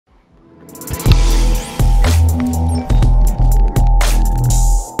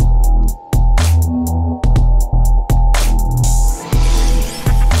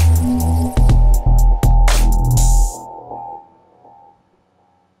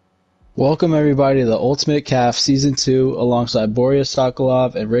Welcome everybody to the Ultimate Calf Season 2 alongside Boreas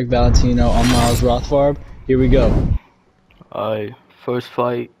Sokolov and Rick Valentino. I'm Miles Rothfarb. Here we go. Alright, first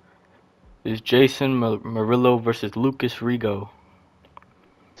fight is Jason Murillo versus Lucas Rigo.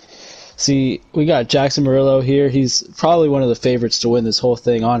 See, we got Jackson Murillo here. He's probably one of the favorites to win this whole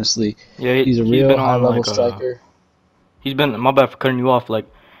thing, honestly. Yeah, He's a he's real been on high-level striker. He's been, my bad for cutting you off,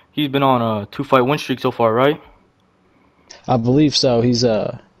 he's been on a 2-fight win streak so far, right? I believe so. He's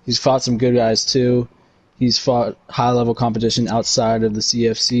fought some good guys too. He's fought high-level competition outside of the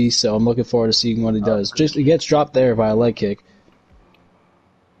CFC, so I'm looking forward to seeing what he does. He gets dropped there by a leg kick.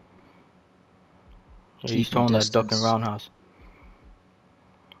 Yeah, he's throwing that duck and roundhouse.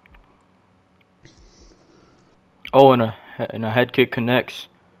 Oh, and a head kick connects.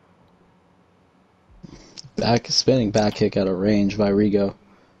 Spinning back kick out of range by Rigo.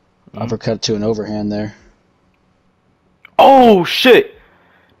 Uppercut to an overhand there. Oh shit!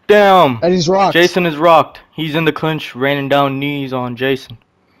 Damn! And he's rocked. Jason is rocked. He's in the clinch, raining down knees on Jason.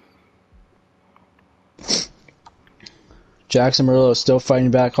 Jackson Murillo is still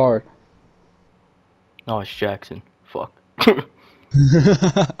fighting back hard. Oh, it's Jackson. Fuck.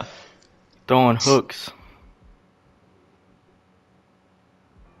 Throwing hooks.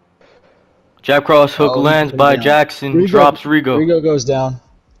 Jab cross hook lands by Jackson, drops Rigo. Rigo goes down.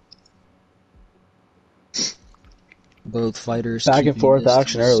 Both fighters back and forth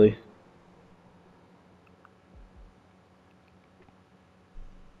action early.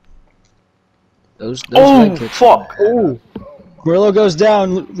 Those oh fuck! Oh, Murillo goes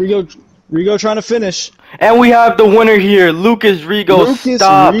down. Rigo trying to finish. And we have the winner here. Lucas Rigo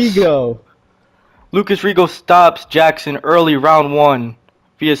stops. Lucas Rigo stops Jackson early, round 1,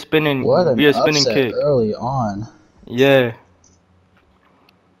 via spinning kick early on. Yeah.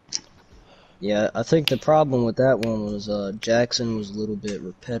 Yeah, I think the problem with that one was Jackson was a little bit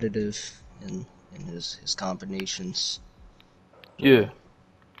repetitive in his combinations. Yeah.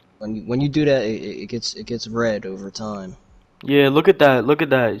 When you do that, it gets red over time. Yeah, look at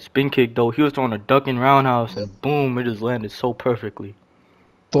that spin kick though. He was throwing a duck and roundhouse and boom, it just landed so perfectly.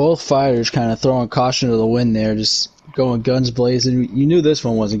 Both fighters kind of throwing caution to the wind there, just going guns blazing. You knew this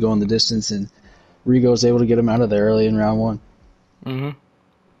one wasn't going the distance, and Rigo was able to get him out of there early in round 1. Mhm.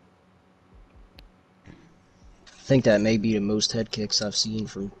 I think that may be the most head kicks I've seen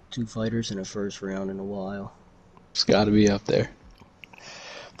from two fighters in a first round in a while. It's got to be up there.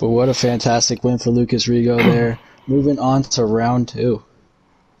 But what a fantastic win for Lucas Rigo there. Moving on to round 2.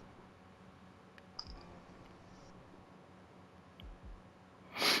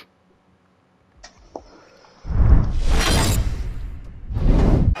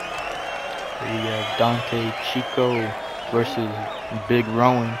 We have Dante Chico versus Big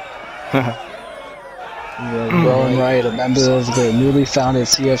Rowan. Rowan Wright, a member of the newly founded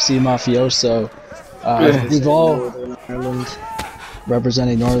CFC Mafioso. We've all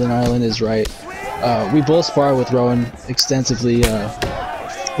representing Northern Ireland is right. We both spar with Rowan extensively.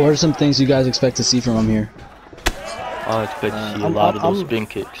 What are some things you guys expect to see from him here? I expect to see a lot of those spin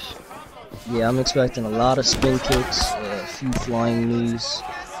kicks. Yeah, I'm expecting a lot of spin kicks, a few flying knees.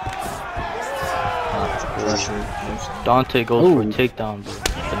 Pressure. Dante goes for a takedown, bro.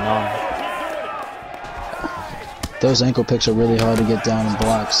 The 9. Those ankle picks are really hard to get down and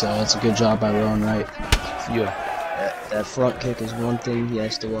block, so that's a good job by Rowan Wright. Yeah. That front kick is one thing he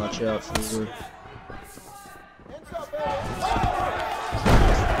has to watch out for.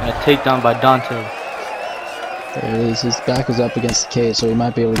 And a takedown by Dante. There it is. His back is up against the cage, so he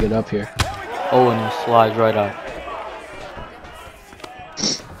might be able to get up here. Oh, and he slides right out.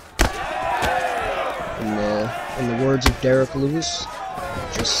 In the words of Derek Lewis,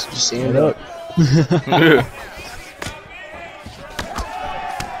 just stand up.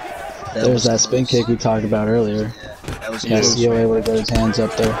 There's that spin kick we talked about earlier. Castillo able to get his hands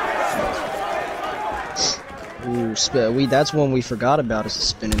up there. Ooh, that's one we forgot about, is the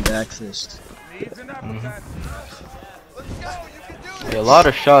spinning back fist. Yeah, a lot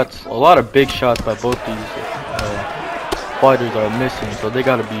of shots, a lot of big shots by both these fighters are missing, so they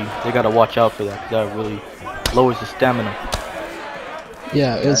gotta watch out for that, 'cause that really lowers the stamina.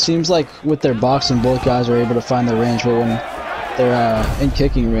 Yeah, it seems like with their boxing, both guys are able to find their range, but when they're in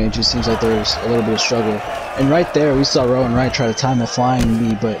kicking range, it seems like there's a little bit of struggle. And right there, we saw Rowan Wright try to time a flying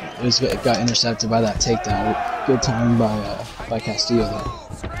knee, but it got intercepted by that takedown. Good timing by Castillo there.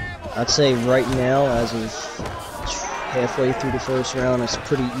 I'd say right now, as of halfway through the first round, it's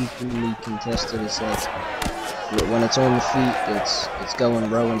pretty equally contested. It's like when it's on the feet, it's going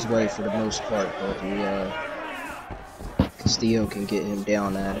Rowan's way for the most part, but Castillo can get him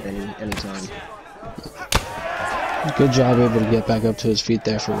down at any time. Good job able to get back up to his feet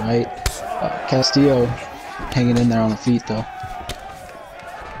there for Wright. Castillo hanging in there on the feet though.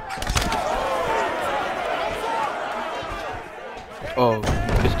 Oh,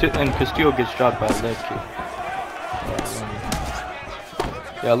 and Castillo gets dropped by a leg kick.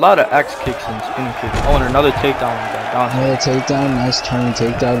 Yeah, a lot of axe kicks and spinning kicks. Oh, and another takedown. Another takedown, nice turning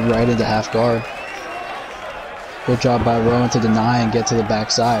takedown right into half guard. Good job by Rowan to deny and get to the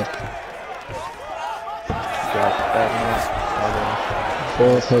backside.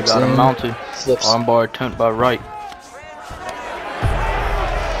 Both hooks got him in, mounted. flips. Armbar attempt by Wright.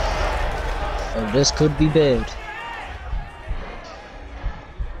 Oh, this could be bad.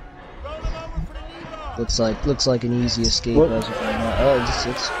 Looks like an easy escape as of right now. Oh,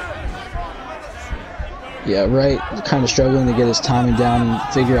 it's yeah, Wright kind of struggling to get his timing down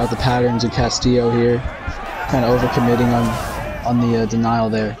and figure out the patterns of Castillo here. Kind of overcommitting on the denial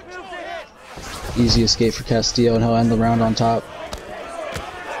there. Easy escape for Castillo, and he'll end the round on top.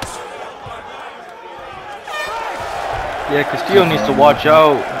 Yeah, Castillo needs to watch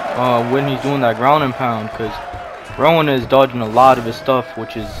out when he's doing that ground and pound, because Rowan is dodging a lot of his stuff,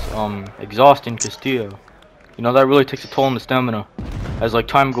 which is exhausting Castillo. You know, that really takes a toll on the stamina as like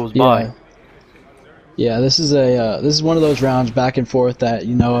time goes by. Yeah, this is one of those rounds back and forth that,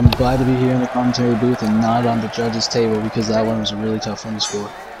 you know, I'm glad to be here in the commentary booth and not on the judges' table, because that one was a really tough one to score.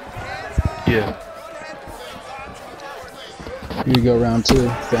 Yeah. Here we go, round two.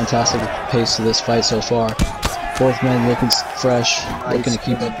 Fantastic pace to this fight so far. Both men looking fresh, looking to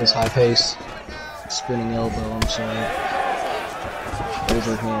keep up this high pace. spinning elbow, I'm sorry.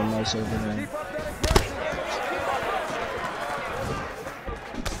 Overhand, nice overhand.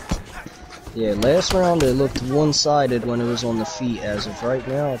 Yeah, last round it looked one-sided when it was on the feet. As of right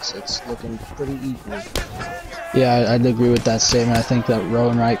now, it's looking pretty equal. Yeah, I'd agree with that statement. I think that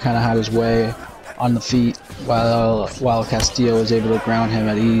Rowan Wright kind of had his way on the feet, while Castillo was able to ground him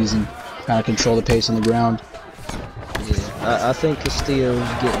at ease and kind of control the pace on the ground. Yeah, I think Castillo is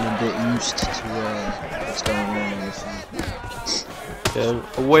getting a bit used to what's going on in the feet. Yeah,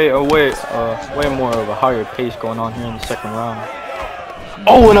 way more of a higher pace going on here in the second round.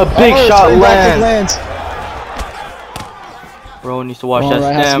 Oh, and a big shot lands. Rowan needs to watch that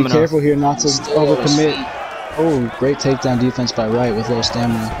Wright stamina. has to be careful here not to overcommit. Oh, great takedown defense by Wright with low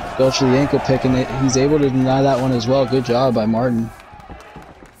stamina. Goes for the ankle pick, and he's able to deny that one as well. Good job by Martin.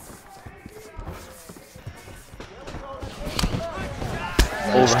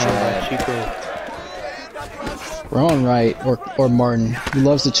 Overhand by Chico. Rowan Wright, or Martin, he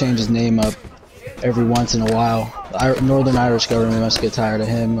loves to change his name up every once in a while. The Northern Irish government must get tired of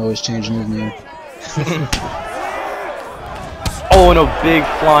him always changing his name. Oh, and a big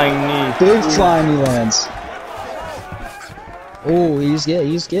flying knee. Big flying knee lands. Oh, he's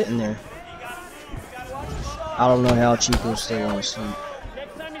getting there. I don't know how Chico's still on his feet.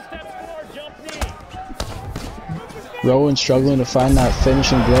 Rowan struggling to find that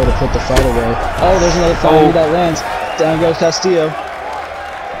finishing blow to put the fight away. Oh, there's another flying knee that lands. Down goes Castillo.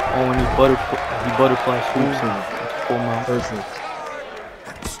 Oh, and he butterfly swoops him. Full mount. Perfect.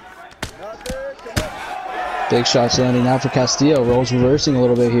 Big shots landing now for Castillo. Rolls reversing a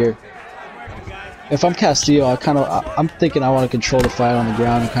little bit here. If I'm Castillo, I'm thinking I want to control the fight on the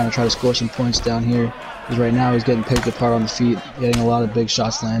ground and kind of try to score some points down here. Because right now he's getting picked apart on the feet, getting a lot of big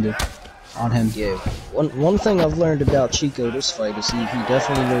shots landed on him. Yeah. One thing I've learned about Chico this fight is he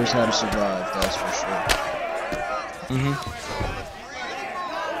definitely knows how to survive. That's for sure.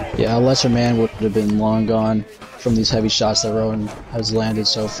 Yeah, a lesser man would have been long gone from these heavy shots that Rowan has landed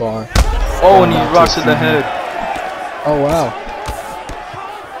so far. Oh, and he rocks to the head. Oh, wow.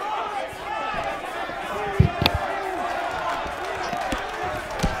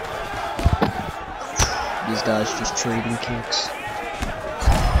 These guys just trading kicks.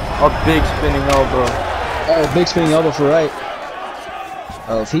 A big spinning elbow. Oh, big spinning elbow for Wright.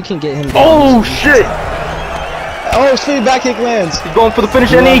 Oh, if he can get him down. Oh, shit! Oh, spinning back kick lands. He's going for the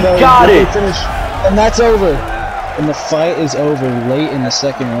finish, and he got it! Finish. And that's over. And the fight is over late in the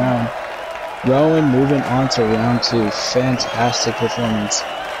second round. Rowan moving on to round two. Fantastic performance.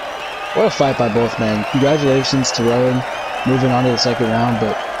 What a fight by both men. Congratulations to Rowan moving on to the second round,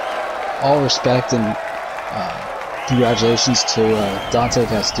 but all respect and congratulations to Dante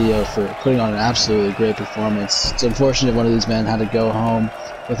Castillo for putting on an absolutely great performance. It's unfortunate one of these men had to go home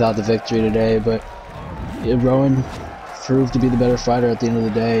without the victory today, but Rowan proved to be the better fighter at the end of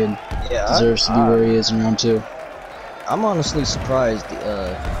the day and deserves to be where he is in round two. I'm honestly surprised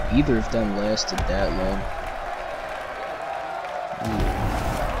either of them lasted that long.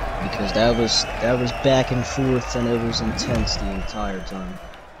 Because that was back and forth and it was intense the entire time.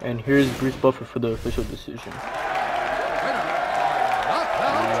 And here's Bruce Buffer for the official decision.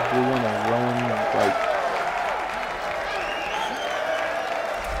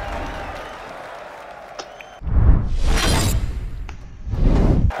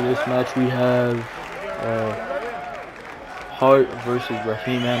 match we have Hart versus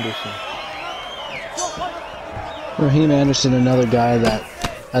Raheem Anderson. Raheem Anderson, another guy that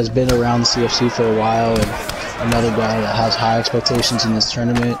has been around the CFC for a while, and another guy that has high expectations in this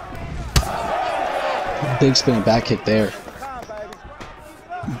tournament. Big spinning back kick there.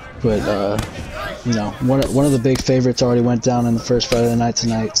 But, you know, one of the big favorites already went down in the first fight of the night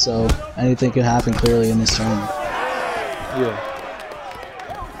tonight, so anything can happen clearly in this tournament. Yeah.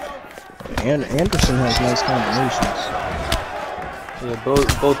 And Anderson has nice combinations. Yeah,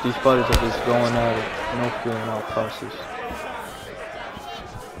 both these fighters are just going at it, no feeling out process.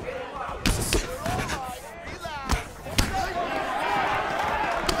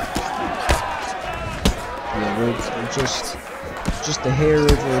 Yeah, we're just a hair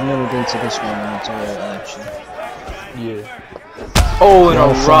over a minute into this one, and it's all action. Yeah. Oh, and a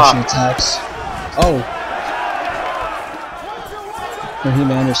rock. Attacks. Oh.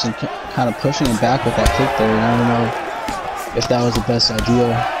 Raheem Anderson kind of pushing him back with that kick there, and I don't know if that was the best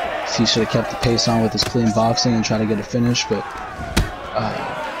idea. If he should have kept the pace on with his clean boxing and try to get a finish, but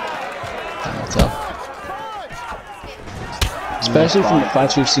time will tell. Especially from the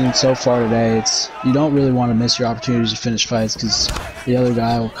fights we've seen so far today, you don't really want to miss your opportunities to finish fights, because the other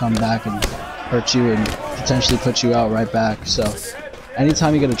guy will come back and hurt you and potentially put you out right back. So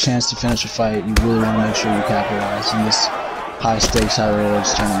anytime you get a chance to finish a fight, you really want to make sure you capitalize in this high stakes, high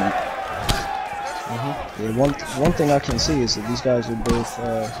rewards tournament. Yeah, one thing I can see is that these guys are both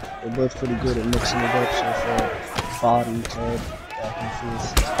they're both pretty good at mixing it up so far. Body, head, back and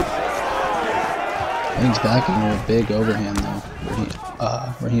forth. I think he's backing with a big overhand though.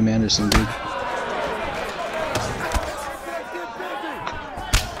 Raheem Anderson did.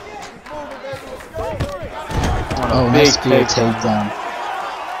 Oh, nice spear takedown.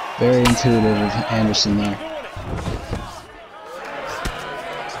 Very intuitive of Anderson there.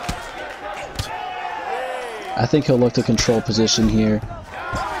 I think he'll look to control position here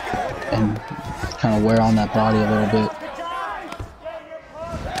and kind of wear on that body a little bit.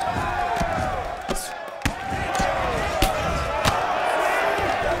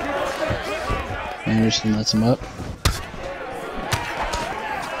 Anderson lets him up.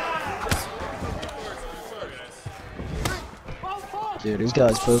 Dude, these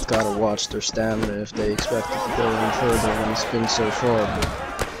guys both gotta watch their stamina if they expect it to go any further than it's been so far, but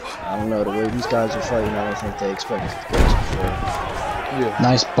I don't know, the way these guys are fighting, I don't think they expect it to go too far. Yeah.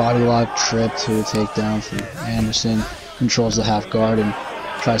 Nice body lock trip to a takedown from Anderson. Controls the half guard and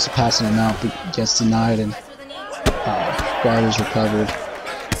tries to pass him out, but gets denied, and guard is recovered.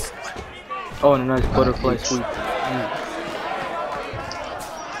 Oh, and a nice butterfly sweep.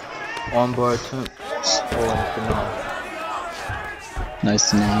 On bar attempt. Oh, and denial.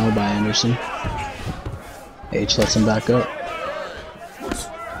 Nice denial by Anderson. H lets him back up.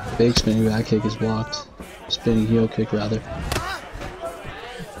 Big spinning back kick is blocked. Spinning heel kick, rather.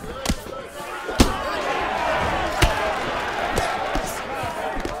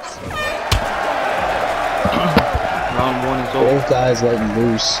 Round 1 is over. Both guys letting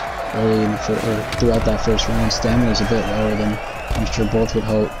loose early in the throughout that first round. Stamina is a bit lower than I'm sure both would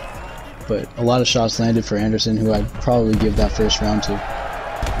hope. But a lot of shots landed for Anderson, who I'd probably give that first round to.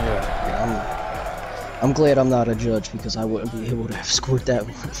 Yeah, I'm glad I'm not a judge, because I wouldn't be able to have scored that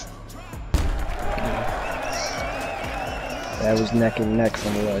one. That was neck and neck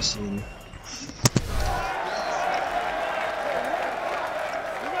from what I seen.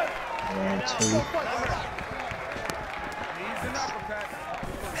 Round 2.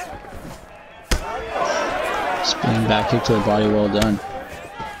 Spinning back kick to the body, well done.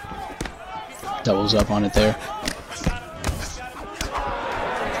 Doubles up on it there.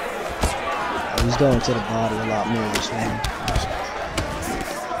 He's going to the body a lot more this one.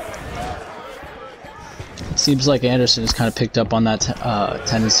 Seems like Anderson has kind of picked up on that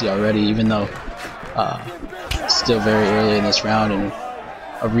tendency already, even though it's still very early in this round and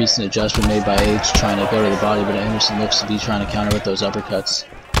a recent adjustment made by H trying to go to the body, but Anderson looks to be trying to counter with those uppercuts.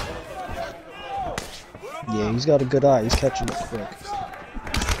 Yeah, he's got a good eye. He's catching it quick.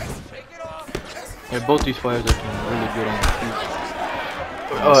 Yeah, both these fighters are doing really good on the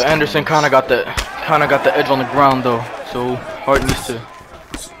feet. Anderson kind of got the edge on the ground though, so Hart needs to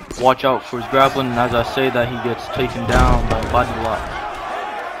watch out for his grappling. And as I say that, he gets taken down by a body lock.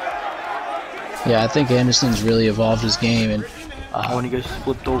 Yeah, I think Anderson's really evolved his game, and when he gets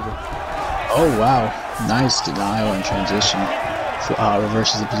flipped over. Oh wow, nice denial in transition.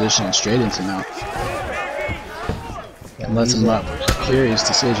 Reverses the position and straight into mount. And lets him up. Curious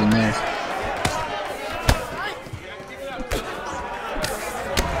decision there.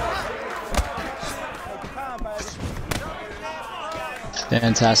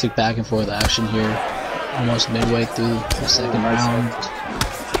 Fantastic back and forth action here. Almost midway through the second round.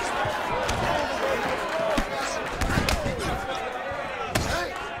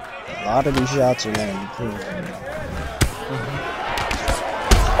 A lot of these shots are landing clean.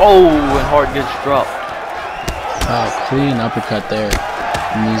 Oh, and Hart gets dropped. Clean uppercut there.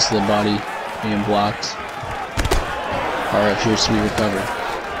 Knees to the body being blocked. Hart appears to be recovered.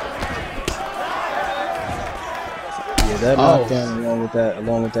 Yeah, that knockdown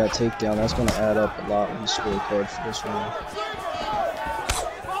along with that takedown, that's going to add up a lot on the scorecard for this round.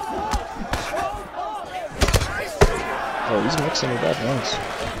 Oh, he's mixing it up nice.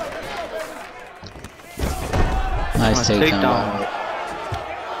 Nice takedown.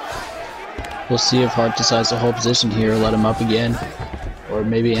 We'll see if Hart decides to hold position here, let him up again. Or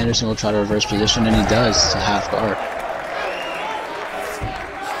maybe Anderson will try to reverse position, and he does. It's a half guard.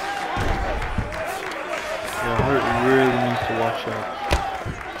 Yeah, Hart really needs to watch out.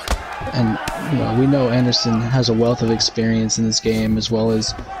 And you know, we know Anderson has a wealth of experience in this game, as well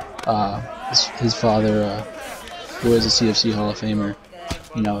as his father, who is a CFC Hall of Famer.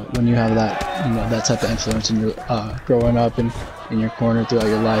 You know, when you have that, you know, that type of influence in your growing up and in your corner throughout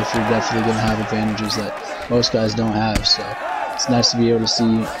your life, you're definitely going to have advantages that most guys don't have. So it's nice to be able to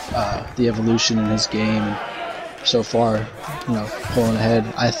see the evolution in his game, and so far, you know, pulling ahead.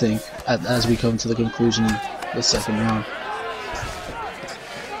 I think as we come to the conclusion of the second round.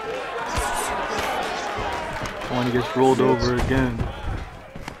 When he gets rolled over again.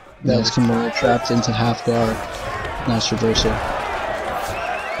 Nice Kimura trapped into half guard. Nice reversal.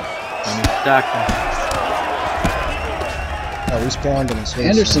 And he stacked him. Oh, he's pounding his face.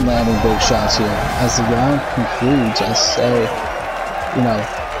 Anderson landing big shots here. As the round concludes, I say, you know,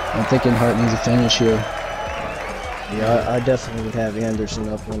 I'm thinking Hart needs a finish here. Yeah, I definitely would have Anderson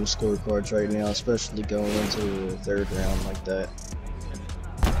up on the scorecards right now, especially going into the third round like that.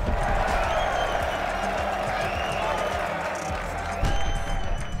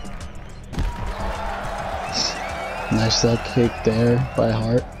 Nice leg kick there by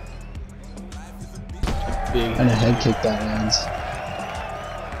Hart. Big. And a head kick that lands.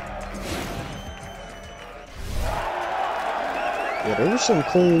 Yeah, there were some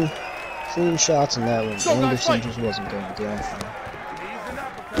clean shots in that one. Anderson just wasn't going down for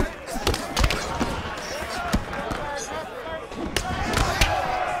him.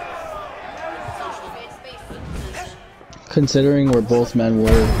 Considering where both men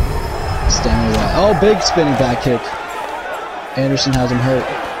were standing at. Oh, big spinning back kick. Anderson has him hurt.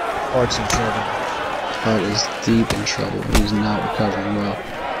 Hart's in trouble. Hart is deep in trouble. He's not recovering well.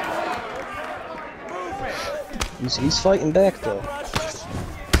 He's fighting back though.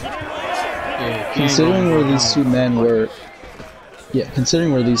 Yeah, Considering where these two men were,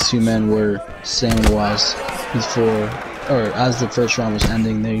 stamina-wise before, or as the first round was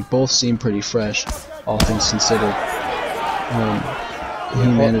ending, they both seemed pretty fresh, all things considered.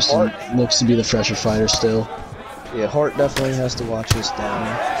 Anderson looks to be the fresher fighter still. Yeah, Hart definitely has to watch his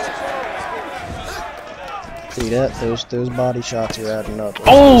stamina. See that? Those body shots are adding up.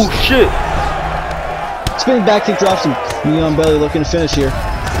 Oh shit! Spinning back kick drops him. Knee on belly looking to finish here.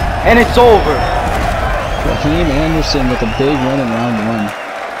 And it's over! Raheem Anderson with a big win in round one.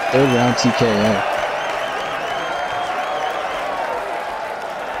 Third round TKO.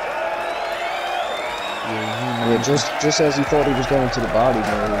 Yeah, just as he thought he was going to the body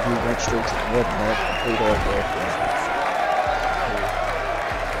there, he went straight to the head and that paid off there.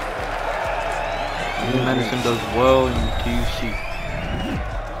 Medicine does well in TUC.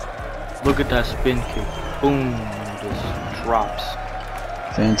 Look at that spin kick. Boom. Just drops.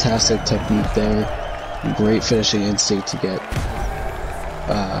 Fantastic technique there. Great finishing instinct to get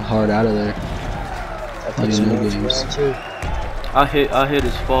Hart out of there. No games. I hit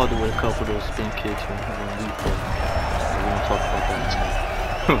his father with a couple of those spin kicks when he was weak. We don't talk about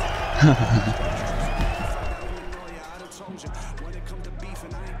that.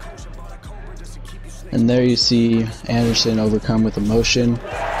 And there you see Anderson overcome with emotion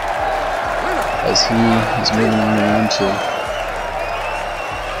as he is moving on to round two.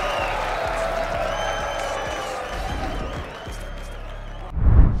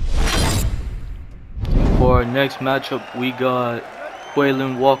 For our next matchup, we got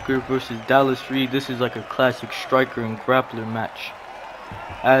Quaylen Walker versus Dallas Reed. This is like a classic striker and grappler match.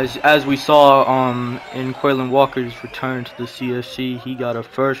 As we saw in Quaylen Walker's return to the CFC, he got a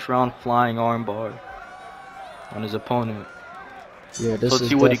first round flying armbar on his opponent. Yeah, so let's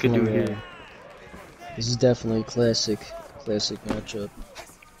see what he can do here. This is definitely a classic matchup.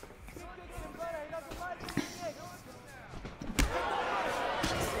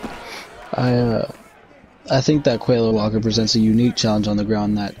 I think that Quaylen Walker presents a unique challenge on the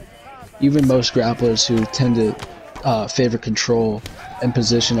ground that even most grapplers who tend to favor control and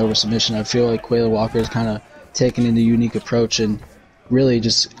position over submission, I feel like Quaylen Walker has kind of taken in a unique approach and really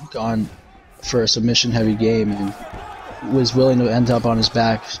just gone for a submission-heavy game and was willing to end up on his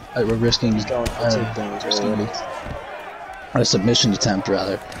back, risking a submission attempt,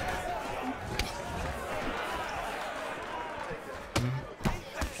 rather.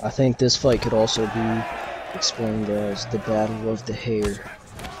 I think this fight could also be explained as the battle of the hair.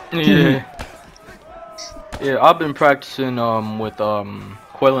 Yeah. Yeah, I've been practicing with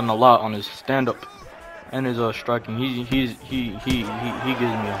Quaylen a lot on his stand-up and his striking. He gives me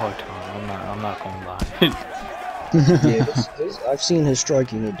a hard time. I'm not gonna lie. Yeah, I've seen his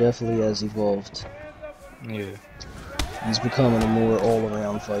striking. It definitely has evolved. Yeah. He's becoming a more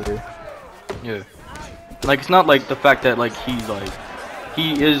all-around fighter. Yeah. Like, it's not like the fact that like he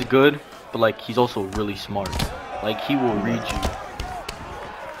is good, but like he's also really smart. Like, he will read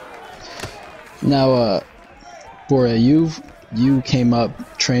you. Now, Bora, you came up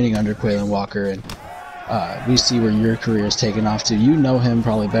training under Quaylen Walker, and we see where your career is taken off to. You know him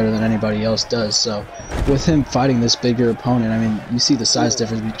probably better than anybody else does. So, with him fighting this bigger opponent, I mean, you see the size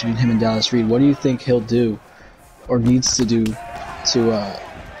difference between him and Dallas Reed. What do you think he'll do, or needs to do, to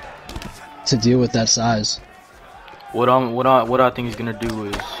deal with that size? What I think he's gonna do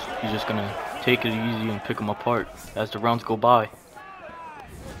is he's just gonna take it easy and pick him apart as the rounds go by.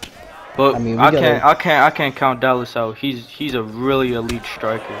 But I mean, I can't count Dallas out. He's a really elite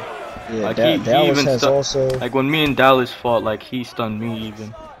striker. Yeah, like Dallas he has also, like when me and Dallas fought, like he stunned me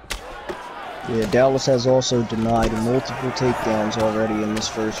even. Yeah, Dallas has also denied multiple takedowns already in this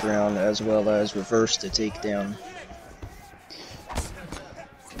first round, as well as reversed the takedown.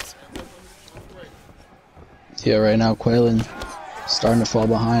 Yeah, right now Quaylen starting to fall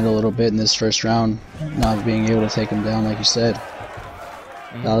behind a little bit in this first round, not being able to take him down like you said.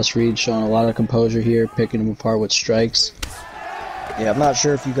 Dallas Reed showing a lot of composure here, picking him apart with strikes. Yeah, I'm not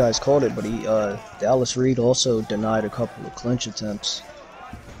sure if you guys caught it, but Dallas Reed also denied a couple of clinch attempts.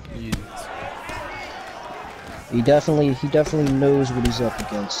 Yeah. He definitely knows what he's up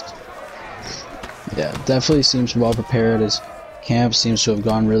against. Yeah, definitely seems well prepared. His camp seems to have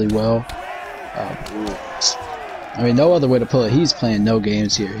gone really well. I mean, no other way to put it. He's playing no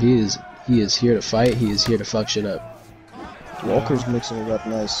games here. He is here to fight. He is here to fuck shit up. Walker's mixing it up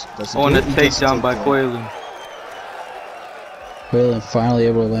nice. On the takedown by Quaylen. Quaylen finally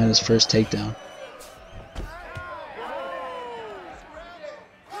able to land his first takedown.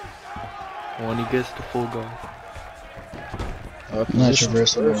 When he gets the full guard. Nice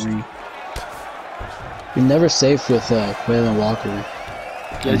reversal by Reed. You're never safe with Quaylen Walker.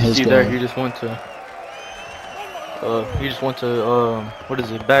 Yeah, you see there, he just went to what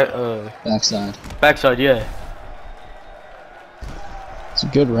is it? Backside. Backside, yeah. It's a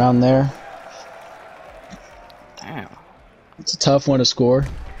good round there. Damn. It's a tough one to score,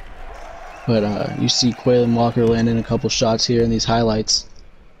 but you see Quaylen Walker landing a couple shots here in these highlights.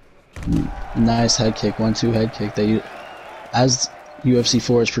 Nice head kick, 1-2 head kick. That you, as UFC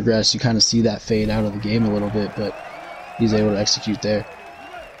 4 has progressed, you kind of see that fade out of the game a little bit, but he's able to execute there.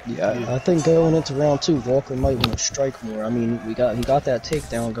 Yeah, I think going into round 2, Walker might want to strike more. I mean, he got that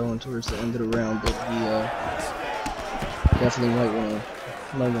takedown going towards the end of the round, but he definitely might want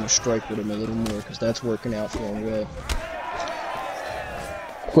to strike with him a little more, because that's working out for him well.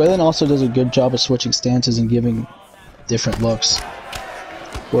 Quaylen also does a good job of switching stances and giving different looks,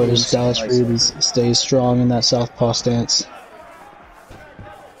 whereas Dallas Reed stays strong in that southpaw stance.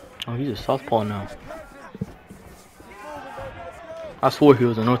 Oh, he's a southpaw now. I swore he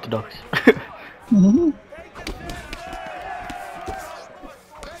was unorthodox.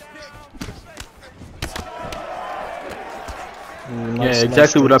 Yeah,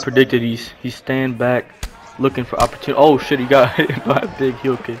 exactly what I predicted. He's staying back, looking for opportunity. Oh shit, he got hit by a big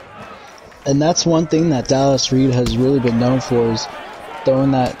heel kick. And that's one thing that Dallas Reed has really been known for, is throwing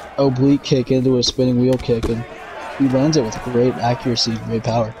that oblique kick into a spinning wheel kick, and he lands it with great accuracy, great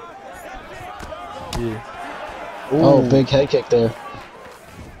power. Yeah. Oh, big head kick there.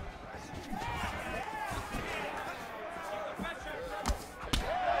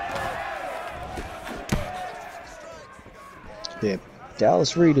 Yeah,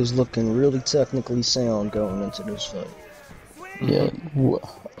 Dallas Reed is looking really technically sound going into this fight. Yeah,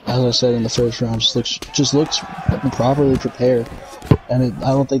 as I said in the first round, just looks properly prepared, and I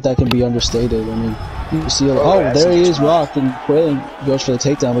don't think that can be understated. I mean, you see, there he is, rocked, and Quaylen goes for the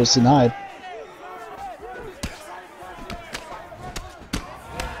takedown, but it's denied.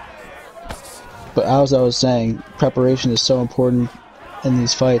 But as I was saying, preparation is so important in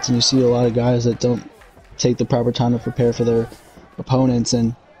these fights, and you see a lot of guys that don't take the proper time to prepare for their opponents,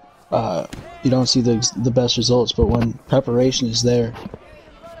 and you don't see the best results. But when preparation is there,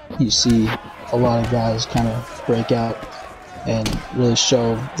 you see a lot of guys kind of break out and really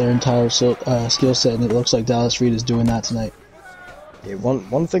show their entire skill set, and it looks like Dallas Reed is doing that tonight. Yeah,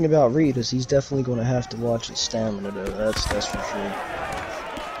 one thing about Reed is he's definitely going to have to watch his stamina, though. That's for sure.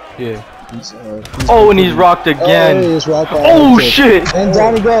 Yeah. He's and he's rocked again. Oh, he's rocked by Oh kick. shit! And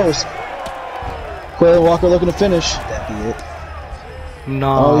down he goes. Quaylon Walker looking to finish. That be it.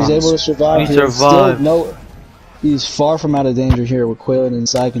 No. Oh, he's able to survive. He here. survived. He's far from out of danger here with Quaylon in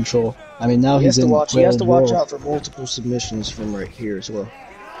side control. I mean, now He has to watch world. out for multiple submissions from right here as well.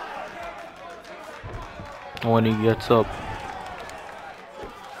 When he gets up.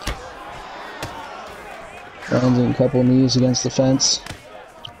 Landing a couple knees against the fence.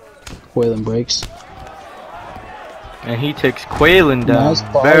 Quaylon breaks. And he takes Quaylon down. Nice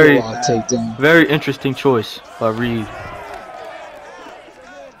body Very, lock takedown. very interesting choice by Reed.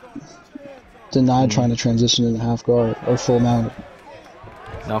 Denied trying to transition into half guard or full mount.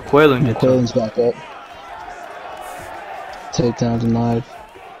 Now Quaylon gets up. Quaylon's back up. Takedown denied.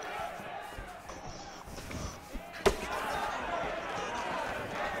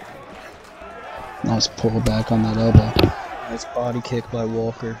 Nice pull back on that elbow. Nice body kick by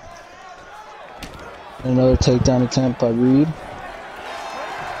Walker. Another takedown attempt by Reed.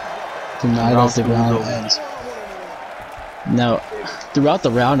 Denied as the round ends. Now, throughout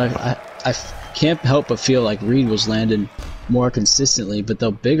the round, I can't help but feel like Reed was landing more consistently, but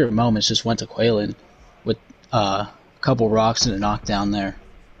the bigger moments just went to Quaylon with a couple rocks and a knockdown there.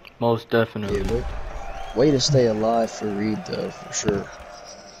 Most definitely. Yeah, way to stay alive for Reed, though, for sure.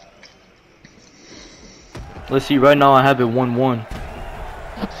 Let's see, right now I have it 1-1.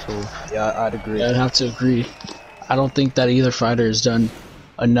 So Yeah, I'd agree. Yeah, I'd have to agree. I don't think that either fighter has done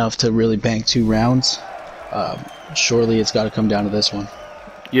enough to really bank 2 rounds. Surely it's got to come down to this one.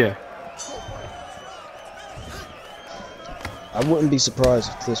 yeah. I wouldn't be surprised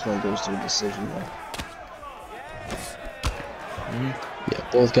if this one goes to a decision, though.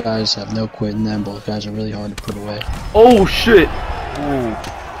 Yeah, both guys have no quit in them. Both guys are really hard to put away. Oh shit! Ooh.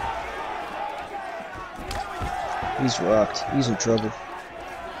 He's rocked. He's in trouble.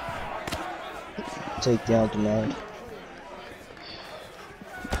 Takedown denied.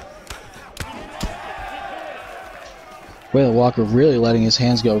 Quaylon Walker really letting his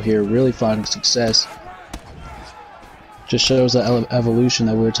hands go here, really finding success. Just shows that evolution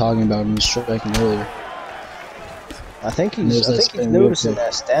that we were talking about in the striking earlier. I think he's noticing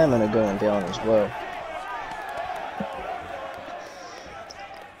that stamina going down as well.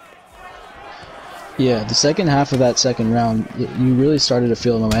 Yeah, the second half of that second round, you really started to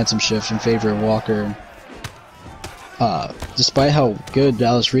feel a momentum shift in favor of Walker. Despite how good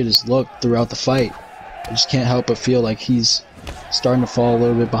Dallas Reed has looked throughout the fight, I just can't help but feel like he's starting to fall a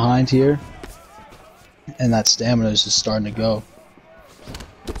little bit behind here. And that stamina is just starting to go.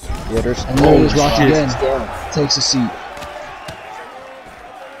 Yeah, there's And there he is, rocked again. down. Takes a seat.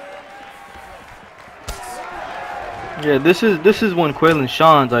 Yeah, this is when Quaylon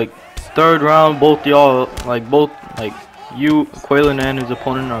shines. Like third round, both y'all, you, Quaylon and his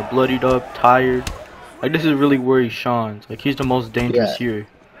opponent are bloodied up, tired. Like this is really where he shines. Like he's the most dangerous here.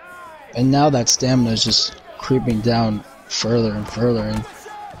 And now that stamina is just creeping down further and further. And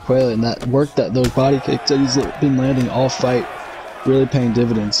Quaylon, that work, those body kicks that he's been landing all fight, really paying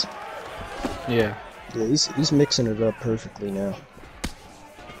dividends. Yeah. Yeah, he's mixing it up perfectly now.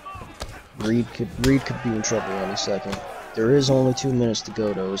 Reed could be in trouble any second. There is only 2 minutes to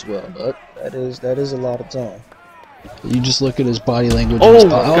go though as well, but that is a lot of time. You just look at his body language. Oh, and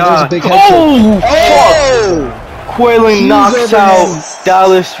his God. there's a big head kick. Oh! Quaylon knocks out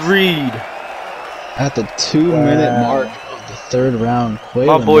Dallas Reed. At the 2-minute mark of the third round, My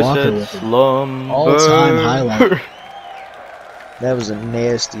Quaylon boy Walker said with an slumber. all-time highlight. That was a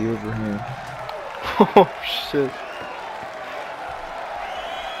nasty overhand. Oh shit.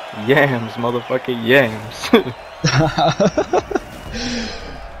 Yams, motherfucking yams.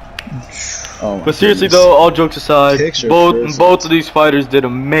 Oh my But seriously goodness. though, all jokes aside, Picture both perfect. of these fighters did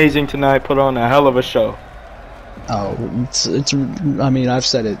amazing tonight, put on a hell of a show. Oh, it's. I mean, I've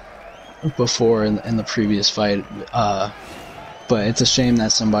said it before in the previous fight, but it's a shame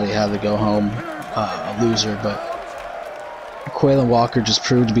that somebody had to go home a loser. But Quaylon Walker just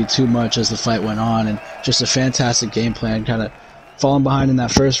proved to be too much as the fight went on, and just a fantastic game plan, kind of falling behind in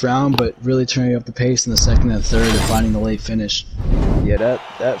that first round, but really turning up the pace in the second and third and finding the late finish. Yeah,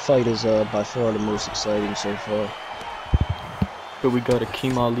 that fight is by far the most exciting so far. But we got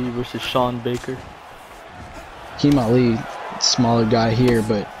Akeem Ali versus Sean Baker. Keem Ali, smaller guy here,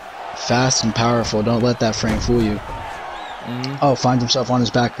 but fast and powerful. Don't let that frame fool you. Oh, finds himself on his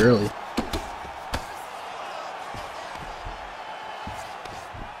back early.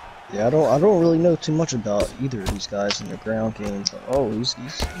 Yeah, I don't really know too much about either of these guys in their ground game, but oh, he's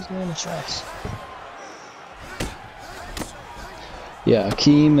landing shots. Yeah,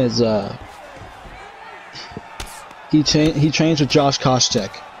 Akeem is he trains with Josh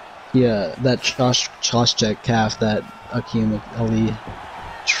Koscheck. Yeah, that Josh Koscheck calf that Akeem Ali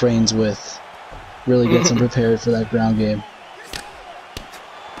trains with really gets him prepared for that ground game.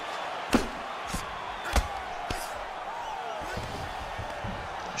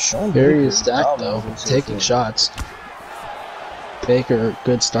 Very stacked though, taking shots. Baker,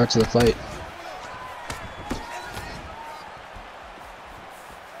 good start to the fight.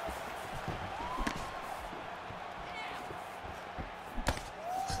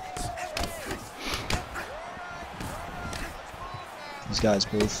 These guys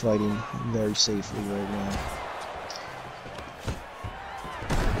both fighting very safely right now.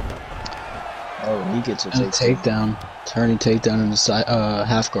 Oh, he gets a takedown. Turning takedown in the side,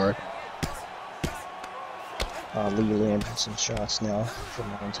 half guard. Lee landed some shots now from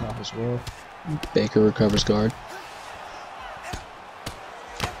on top as well. Baker recovers guard.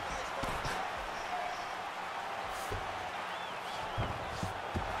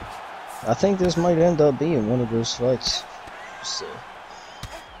 I think this might end up being one of those fights. Just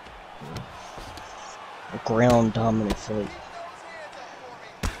a ground dominant fight.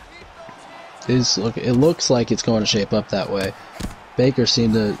 It looks like it's going to shape up that way. Baker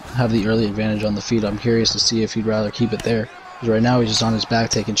seemed to have the early advantage on the feet. I'm curious to see if he'd rather keep it there. Because right now he's just on his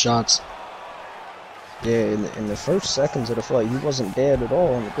back taking shots. Yeah, in the first seconds of the fight, he wasn't bad at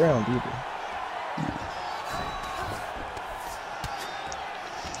all on the ground either.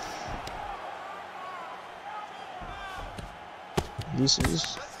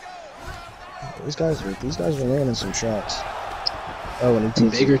 These guys are landing some shots. Oh,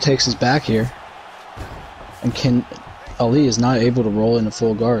 and Baker takes his back here, and Ali is not able to roll into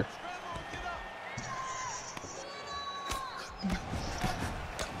full guard.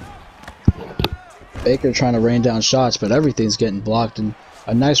 Baker trying to rain down shots, but everything's getting blocked, and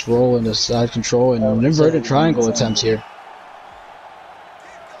a nice roll into side control and an inverted triangle attempts here.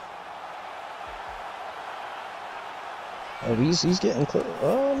 Oh, he's getting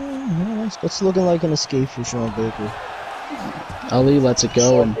close. It's looking like an escape for Sean Baker. Ali lets it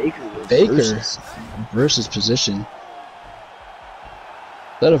go, and Baker versus position. Is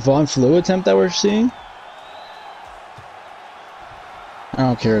that a Von Flue attempt that we're seeing? I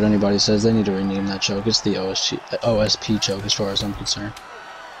don't care what anybody says. They need to rename that choke. It's the OSP choke as far as I'm concerned.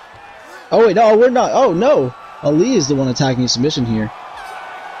 Oh wait, no, we're not. Oh no, Ali is the one attacking submission here.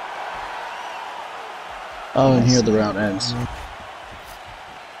 Oh, and here the round ends.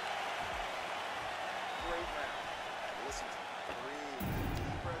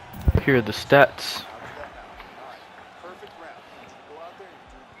 Here are the stats.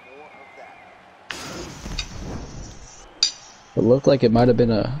 It looked like it might have been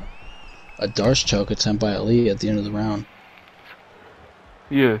a Darce choke attempt by Ali at the end of the round.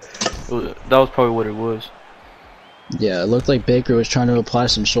 Yeah, that was probably what it was. Yeah, it looked like Baker was trying to apply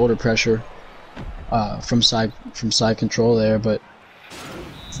some shoulder pressure from side control there, but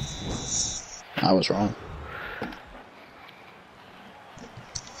I was wrong.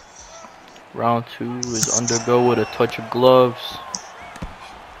 Round 2 is undergo with a touch of gloves.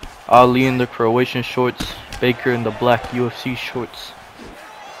 Ali in the Croatian shorts, Baker in the black UFC shorts.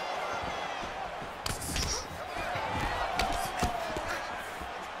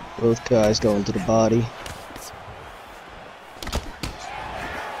 Both guys going to the body.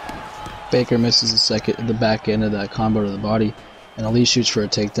 Baker misses the back end of that combo to the body, and Ali shoots for a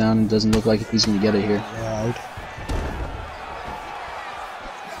takedown and doesn't look like he's going to get it here. Right.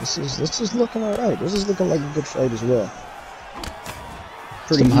 This is looking alright. This is looking like a good fight as well.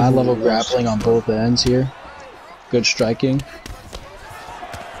 Some high-level grappling on both ends here. Good striking.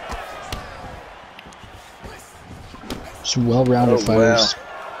 Some well-rounded fighters.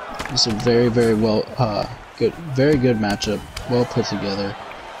 Wow. It's a very very good matchup. Well put together.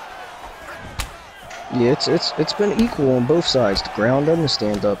 Yeah, it's been equal on both sides, the ground and the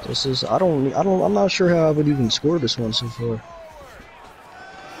stand-up. This is I'm not sure how I would even score this one so far.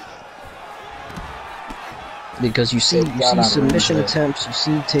 Because you see submission attempts, you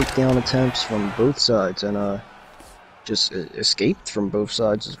see takedown attempts from both sides, and just escaped from both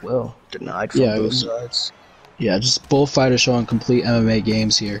sides as well. Denied from both sides. Yeah, just both fighters showing complete MMA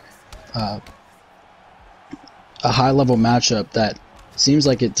games here. A high-level matchup that seems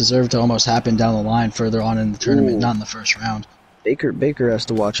like it deserved to almost happen down the line further on in the tournament, not in the first round. Baker has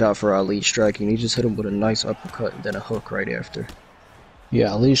to watch out for Ali striking. He just hit him with a nice uppercut and then a hook right after.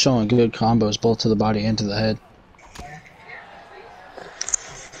 Yeah, Ali's showing good combos both to the body and to the head.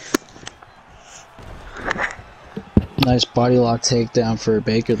 Nice body lock takedown for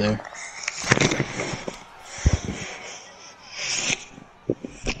Baker there.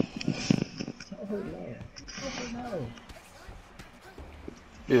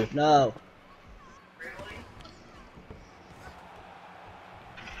 Yeah. No.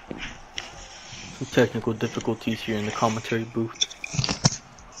 Some technical difficulties here in the commentary booth.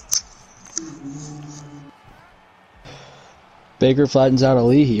 Baker flattens out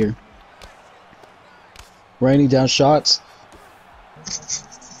Ali here. Raining down shots.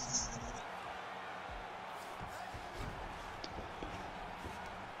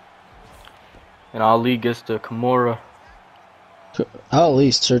 And Ali gets the Kimura.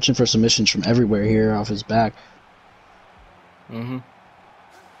 Ali searching for submissions from everywhere here off his back.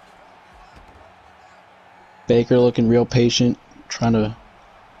 Baker looking real patient, trying to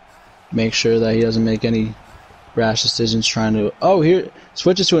make sure that he doesn't make any rash decisions, trying to... Oh, here,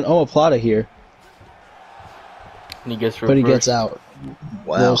 switches to an omoplata here. And he gets reversed. But he gets out.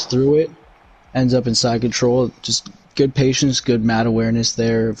 Wow. Rolls through it, ends up in side control. Just good patience, good mat awareness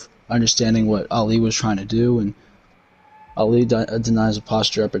there of understanding what Ali was trying to do, and Ali denies a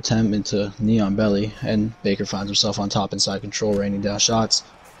posture up attempt into knee on belly, and Baker finds himself on top in side control, raining down shots.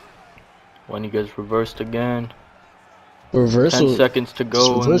 When he gets reversed again. Reversal, 10 seconds to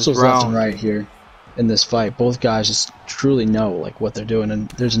go in this reversals left and round. right here in this fight. Both guys just truly know like what they're doing, and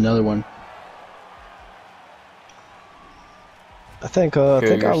there's another one. I think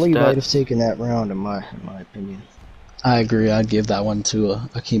your Ali might have stats. taken that round in my opinion. I agree. I'd give that one to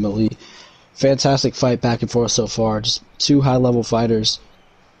Akeem Ali. Fantastic fight back and forth so far. Just two high-level fighters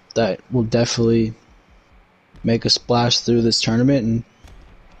that will definitely make a splash through this tournament and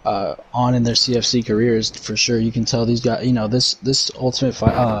on in their CFC careers for sure. You can tell these guys. You know, this ultimate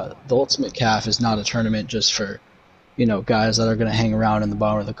fight, the Ultimate Calf is not a tournament just for, you know, guys that are going to hang around in the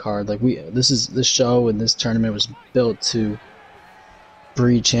bottom of the card. Like this show and this tournament was built to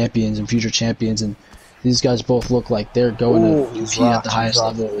breed champions and future champions, and these guys both look like they're going to compete at the highest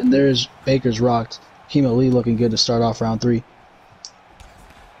level. And there's Baker's rocked. Akeem Ali looking good to start off round 3.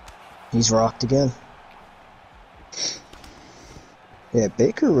 He's rocked again. Yeah,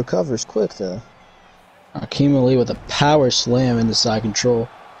 Baker recovers quick though. Akeem Ali with a power slam into side control.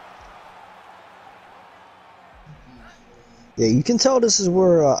 Yeah, you can tell this is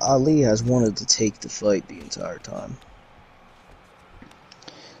where Ali has wanted to take the fight the entire time.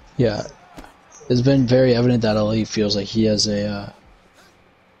 Yeah, it's been very evident that Ali feels like he has an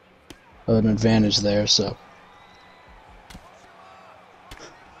advantage there. So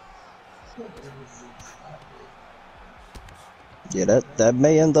yeah, that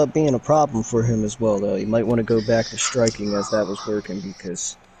may end up being a problem for him as well, though. He might want to go back to striking as that was working,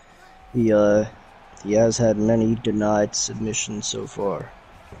 because he has had many denied submissions so far.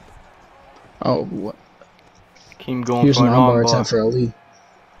 oh, what? Keep going Here's for an an armbar armbar. attempt for Ali.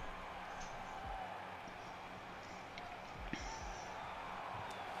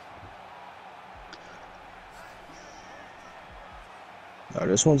 Oh,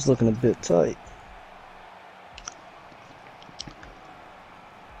 this one's looking a bit tight.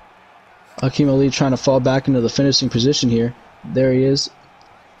 Akeem Ali trying to fall back into the finishing position here. There he is.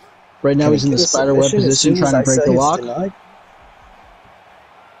 Right now Can he's he in the get a spiderweb submission as position, soon as trying I to break say the it's lock. denied?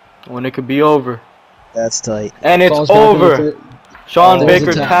 When it could be over. That's tight. And it's Falls back into over. the Sean There's a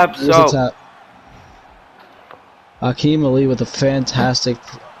Baker tap. taps There's a out. tap. Akeem Ali with a fantastic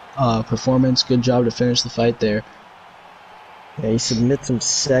performance. Good job to finish the fight there. Yeah, he submits him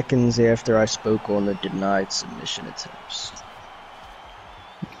seconds after I spoke on the denied submission attempts.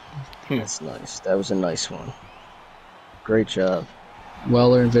 That's nice. That was a nice one. Great job.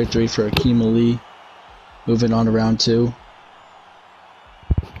 Well-earned victory for Akeem Ali. Moving on to round 2.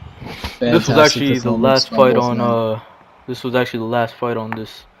 This was actually the performance last by fight both on men. this was actually the last fight on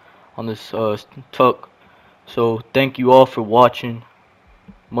this TUC. So thank you all for watching.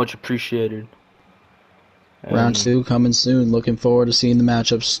 Much appreciated. Round And- 2 coming soon. Looking forward to seeing the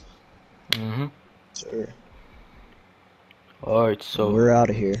matchups. Sure. Alright, so We're out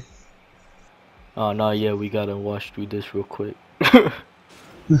of here. oh no, yeah, we gotta wash through this real quick.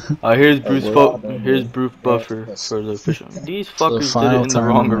 Here's Bruce we're Fo out of here's here. Bruce Yeah, Buffer that's- for the official. These For the fuckers did it final in the time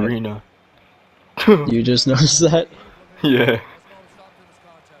wrong tonight. arena. You just noticed that? Yeah.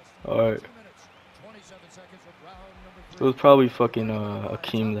 Alright. It was probably fucking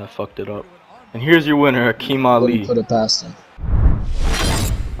Akeem that fucked it up. And here's your winner, Akeem Wouldn't Ali. put it past him.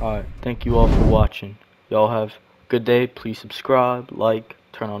 Alright, thank you all for watching. Y'all have good day. Please subscribe, like,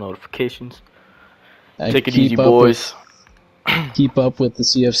 turn on notifications. Uh, Take it keep easy, up boys. Keep up with the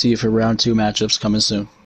CFC for round 2 matchups coming soon.